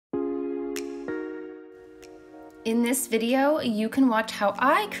In this video, you can watch how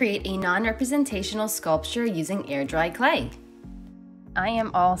I create a non-representational sculpture using air-dry clay. I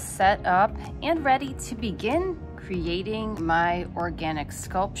am all set up and ready to begin creating my organic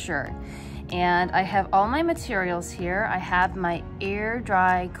sculpture. And I have all my materials here. I have my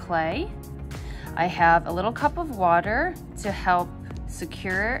air-dry clay. I have a little cup of water to help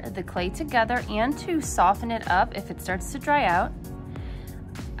secure the clay together and to soften it up if it starts to dry out.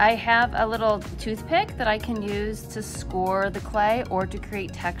 I have a little toothpick that I can use to score the clay or to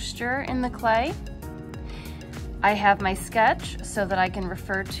create texture in the clay. I have my sketch so that I can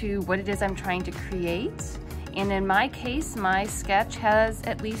refer to what it is I'm trying to create. And in my case, my sketch has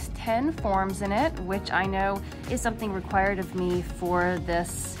at least 10 forms in it, which I know is something required of me for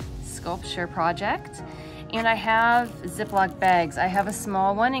this sculpture project. And I have Ziploc bags. I have a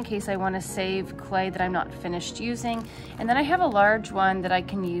small one in case I want to save clay that I'm not finished using. And then I have a large one that I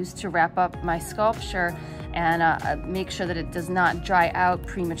can use to wrap up my sculpture and make sure that it does not dry out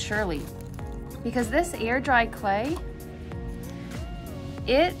prematurely. Because this air dry clay,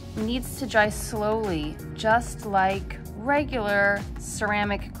 it needs to dry slowly, just like regular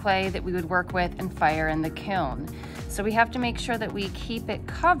ceramic clay that we would work with and fire in the kiln. So we have to make sure that we keep it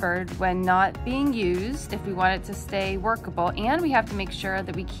covered when not being used if we want it to stay workable, and we have to make sure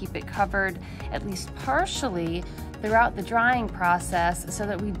that we keep it covered at least partially throughout the drying process so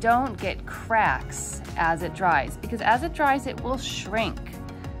that we don't get cracks as it dries, because as it dries it will shrink.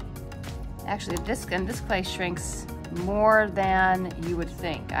 Actually this clay shrinks more than you would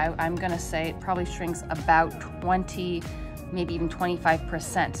think. I'm gonna say it probably shrinks about 20, maybe even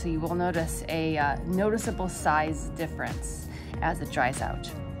 25%. So you will notice a noticeable size difference as it dries out.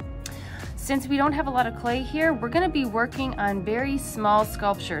 Since we don't have a lot of clay here, we're gonna be working on very small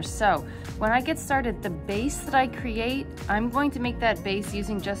sculptures. So when I get started, the base that I create, I'm going to make that base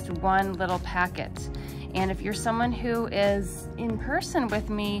using just one little packet. And if you're someone who is in person with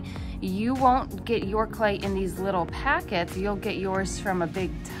me, you won't get your clay in these little packets. You'll get yours from a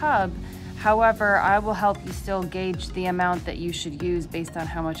big tub. However, I will help you still gauge the amount that you should use based on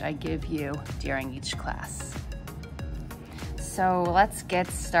how much I give you during each class. So let's get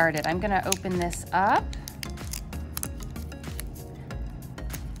started. I'm gonna open this up.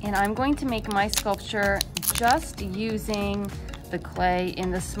 And I'm going to make my sculpture just using the clay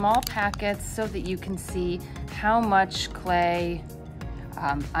in the small packets so that you can see how much clay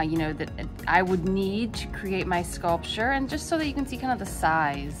that I would need to create my sculpture, and just so that you can see kind of the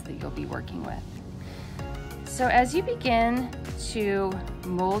size that you'll be working with. So as you begin to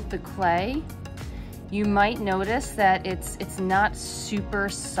mold the clay, you might notice that it's not super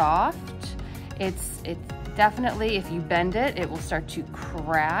soft. It's definitely, if you bend it, it will start to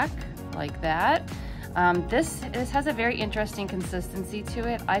crack like that. This has a very interesting consistency to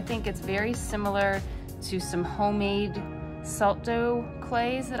it. I think it's very similar to some homemade salt dough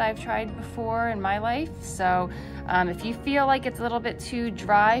clays that I've tried before in my life. So if you feel like it's a little bit too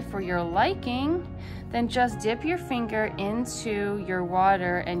dry for your liking, then just dip your finger into your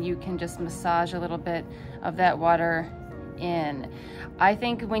water and you can just massage a little bit of that water in. I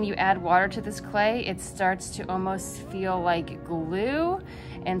think when you add water to this clay, it starts to almost feel like glue,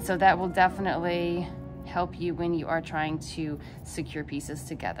 and so that will definitely help you when you are trying to secure pieces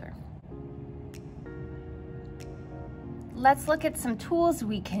together. Let's look at some tools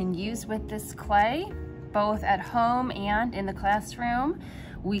we can use with this clay, both at home and in the classroom.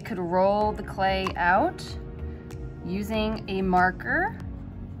 We could roll the clay out using a marker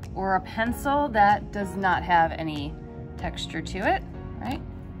or a pencil that does not have any texture to it, right?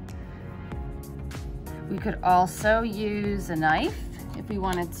 We could also use a knife if we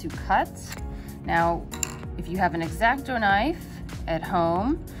wanted to cut. Now, if you have an X-Acto knife at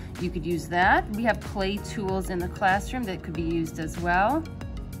home, you could use that. We have clay tools in the classroom that could be used as well.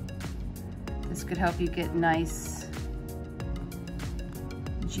 This could help you get nice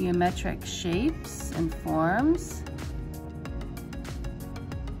geometric shapes and forms.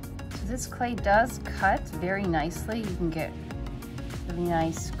 So this clay does cut very nicely. You can get really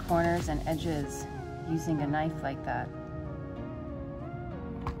nice corners and edges using a knife like that.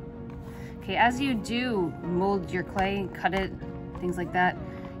 Okay, as you do mold your clay, cut it, things like that,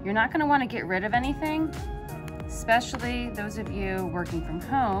 you're not gonna wanna get rid of anything, especially those of you working from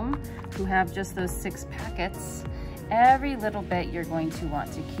home who have just those 6 packets. Every little bit you're going to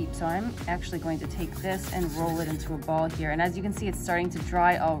want to keep. So I'm actually going to take this and roll it into a ball here. And as you can see, it's starting to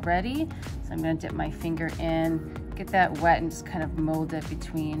dry already. So I'm gonna dip my finger in, get that wet, and just kind of mold it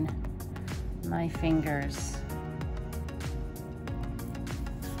between my fingers.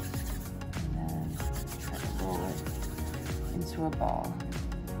 And then try to roll it into a ball.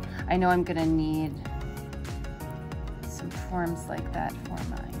 I know I'm gonna need forms like that for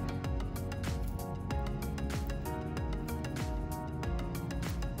mine.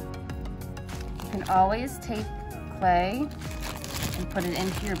 You can always take clay and put it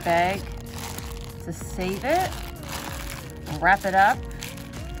into your bag to save it. Wrap it up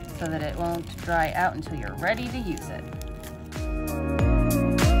so that it won't dry out until you're ready to use it.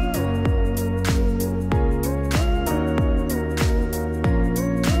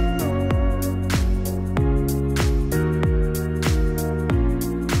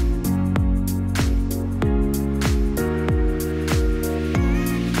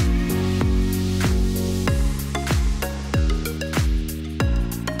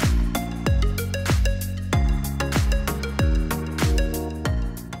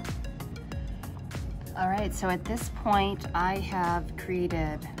 So at this point, I have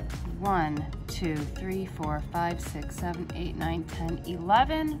created 1, 2, 3, 4, 5, 6, 7, 8, 9, 10,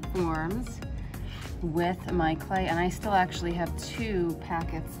 11 forms with my clay, and I still actually have 2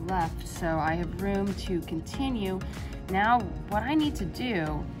 packets left, so I have room to continue. Now, what I need to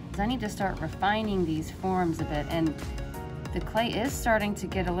do is I need to start refining these forms a bit, and the clay is starting to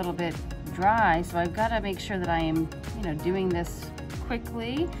get a little bit dry, so I've got to make sure that I am, doing this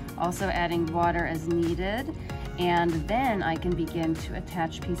quickly, also adding water as needed, and then I can begin to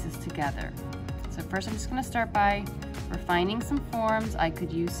attach pieces together. So first I'm just going to start by refining some forms. I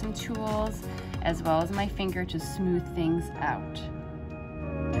could use some tools as well as my finger to smooth things out.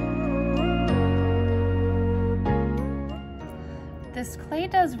 This clay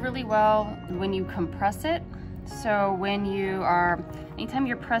does really well when you compress it. So anytime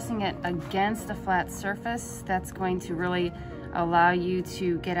you're pressing it against a flat surface, that's going to really allow you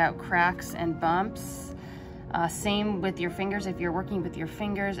to get out cracks and bumps. Same with your fingers. If you're working with your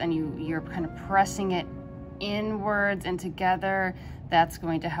fingers and you're kind of pressing it inwards and together, that's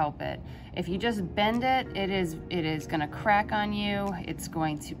going to help it. If you just bend it, it is going to crack on you. It's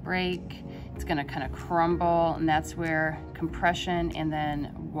going to break. It's going to kind of crumble, and that's where compression and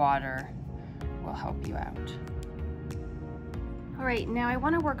then water will help you out. All right, now I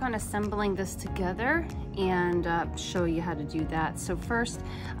want to work on assembling this together and show you how to do that. So first,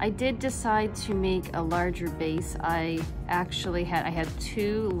 I did decide to make a larger base. I had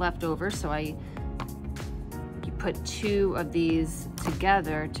 2 left over, so you put 2 of these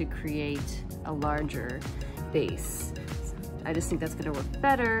together to create a larger base. I just think that's going to work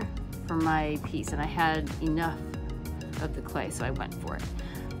better for my piece, and I had enough of the clay, so I went for it.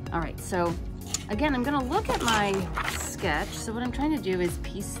 All right, so again, I'm going to look at my sketch. So what I'm trying to do is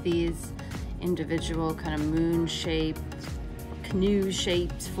piece these individual kind of moon-shaped,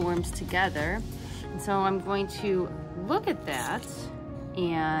 canoe-shaped forms together. And so I'm going to look at that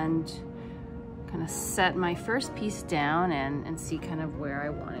and kind of set my first piece down and see kind of where I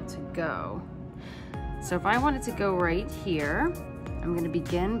want it to go. So if I want it to go right here, I'm going to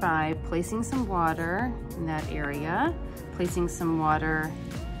begin by placing some water in that area, placing some water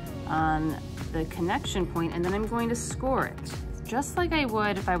on the connection point, and then I'm going to score it, just like I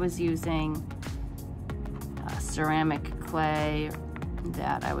would if I was using ceramic clay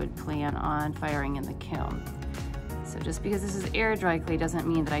that I would plan on firing in the kiln. So just because this is air dry clay doesn't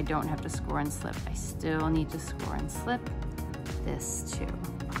mean that I don't have to score and slip. I still need to score and slip this too.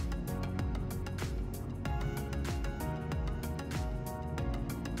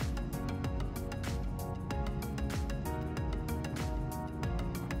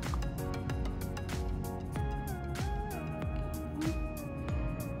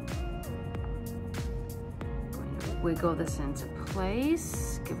 Wiggle this into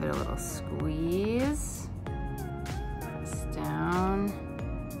place, give it a little squeeze, press down.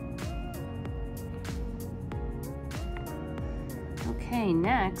 Okay,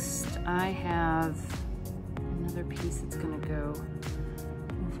 next I have another piece that's gonna go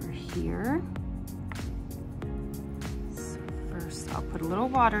over here. So first I'll put a little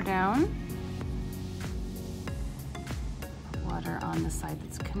water down, water on the side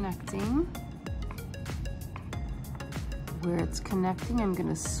that's connecting. Where it's connecting, I'm going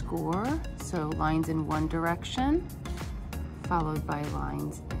to score, so lines in one direction, followed by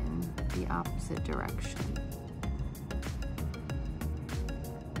lines in the opposite direction.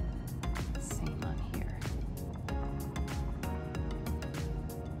 Same on here.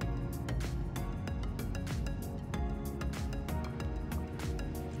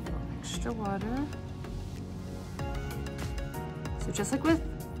 A little extra water. So just like with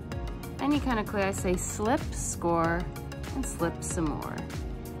any kind of clay, I say slip, score, and slip some more.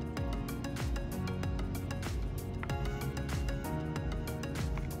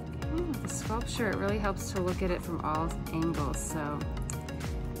 The sculpture, it really helps to look at it from all angles, so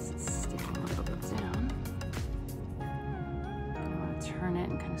this is sticking a little bit down.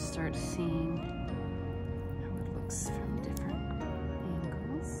 start seeing how it looks from different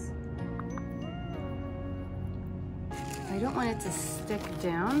angles. If I don't want it to stick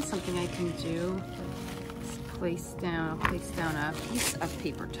down, something I can do is place down a piece of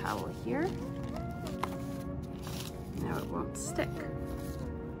paper towel here. Now it won't stick.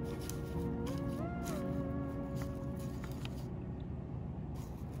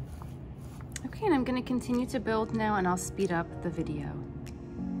 Okay, and I'm going to continue to build now, and I'll speed up the video.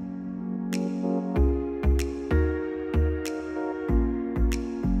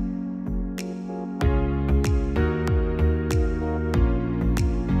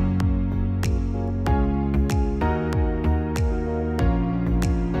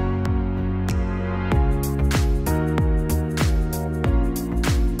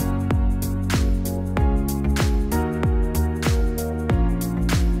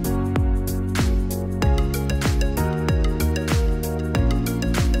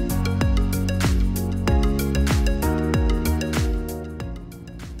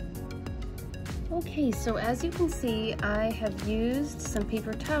 Okay, so as you can see, I have used some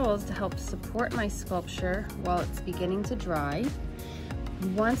paper towels to help support my sculpture while it's beginning to dry.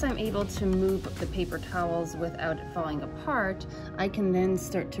 Once I'm able to move the paper towels without it falling apart, I can then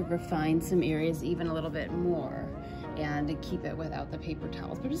start to refine some areas even a little bit more and to keep it without the paper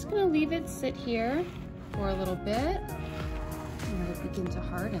towels. We're just gonna leave it sit here for a little bit and let it begin to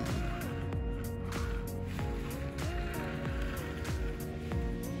harden.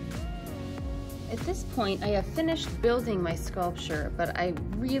 At this point, I have finished building my sculpture, but I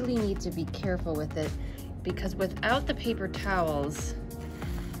really need to be careful with it because without the paper towels,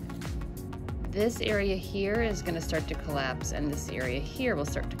 this area here is going to start to collapse and this area here will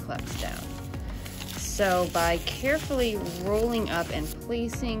start to collapse down. So by carefully rolling up and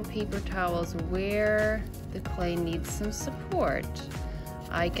placing paper towels where the clay needs some support,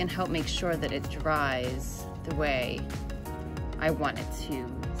 I can help make sure that it dries the way I want it to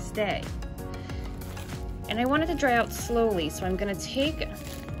stay. And I want it to dry out slowly, so I'm gonna take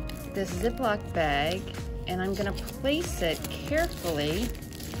this Ziploc bag and I'm gonna place it carefully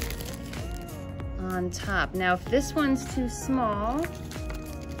on top. Now, if this one's too small,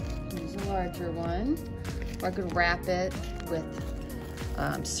 use a larger one, or I could wrap it with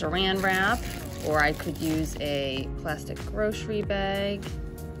saran wrap, or I could use a plastic grocery bag.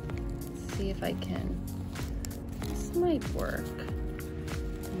 Let's see if I can, this might work.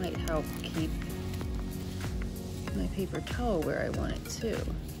 Might help keep my paper towel where I want it to.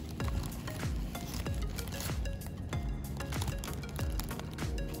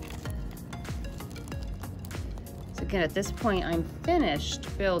 So again, at this point, I'm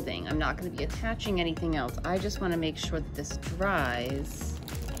finished building. I'm not going to be attaching anything else. I just want to make sure that this dries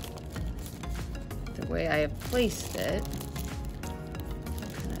the way I have placed it.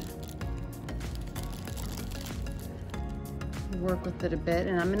 Work with it a bit,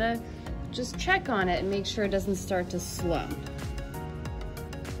 and I'm going to just check on it and make sure it doesn't start to slump.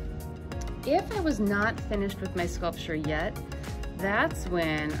 If I was not finished with my sculpture yet, that's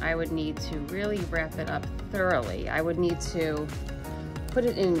when I would need to really wrap it up thoroughly. I would need to put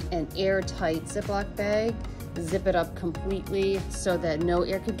it in an airtight Ziploc bag, zip it up completely so that no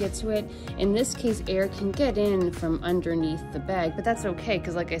air could get to it. In this case, air can get in from underneath the bag, but that's okay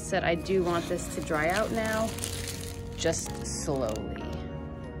because like I said, I do want this to dry out now, just slowly.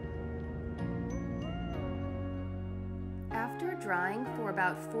 After drying for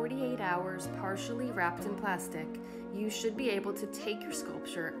about 48 hours partially wrapped in plastic, you should be able to take your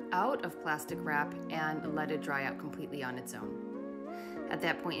sculpture out of plastic wrap and let it dry out completely on its own. At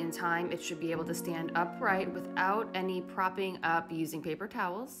that point in time, it should be able to stand upright without any propping up using paper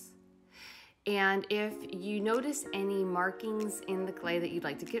towels. And if you notice any markings in the clay that you'd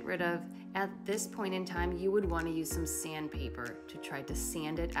like to get rid of, at this point in time, you would want to use some sandpaper to try to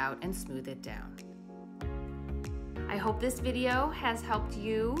sand it out and smooth it down. I hope this video has helped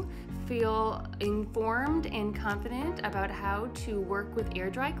you feel informed and confident about how to work with air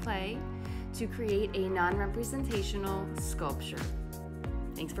dry clay to create a non-representational sculpture.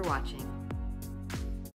 Thanks for watching.